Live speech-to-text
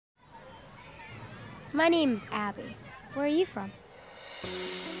My name's Abby. Where are you from?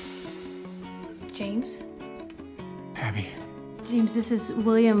 James? Abby, James, this is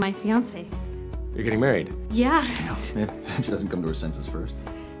William, my fiance. you're getting married. Yeah. She doesn't come to her senses first.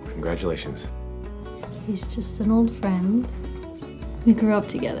 Congratulations. He's just an old friend. We grew up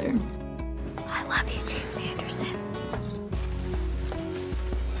together. I love you, James Anderson.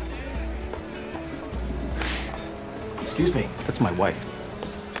 Excuse me, that's my wife.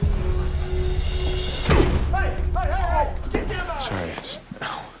 Sorry, just...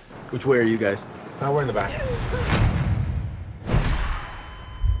 Which way are you guys? we're in the back.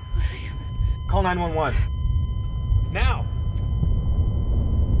 Call 911. Now!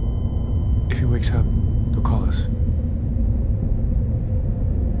 If he wakes up, he'll call us.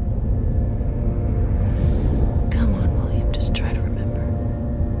 Come on, William, just try to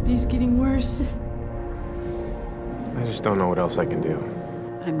remember. He's getting worse. I just don't know what else I can do.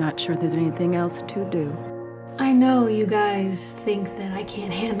 I'm not sure there's anything else to do. I know you guys think that I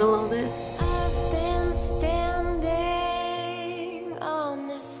can't handle all this. I've been standing on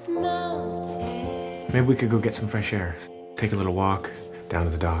this mountain. Maybe we could go get some fresh air. Take a little walk down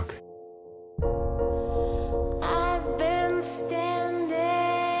to the dock. I've been standing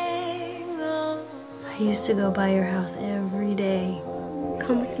on... I used to go by your house every day.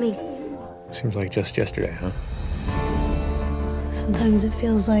 Come with me. Seems like just yesterday, huh? Sometimes it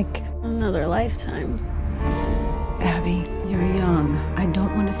feels like another lifetime. Abby, you're young. I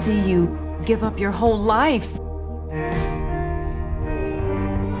don't want to see you give up your whole life.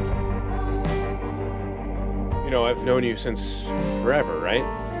 You know, I've known you since forever, right?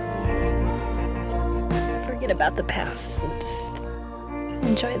 Forget about the past and just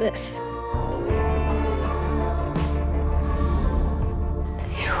enjoy this.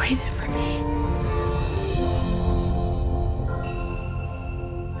 You waited for me.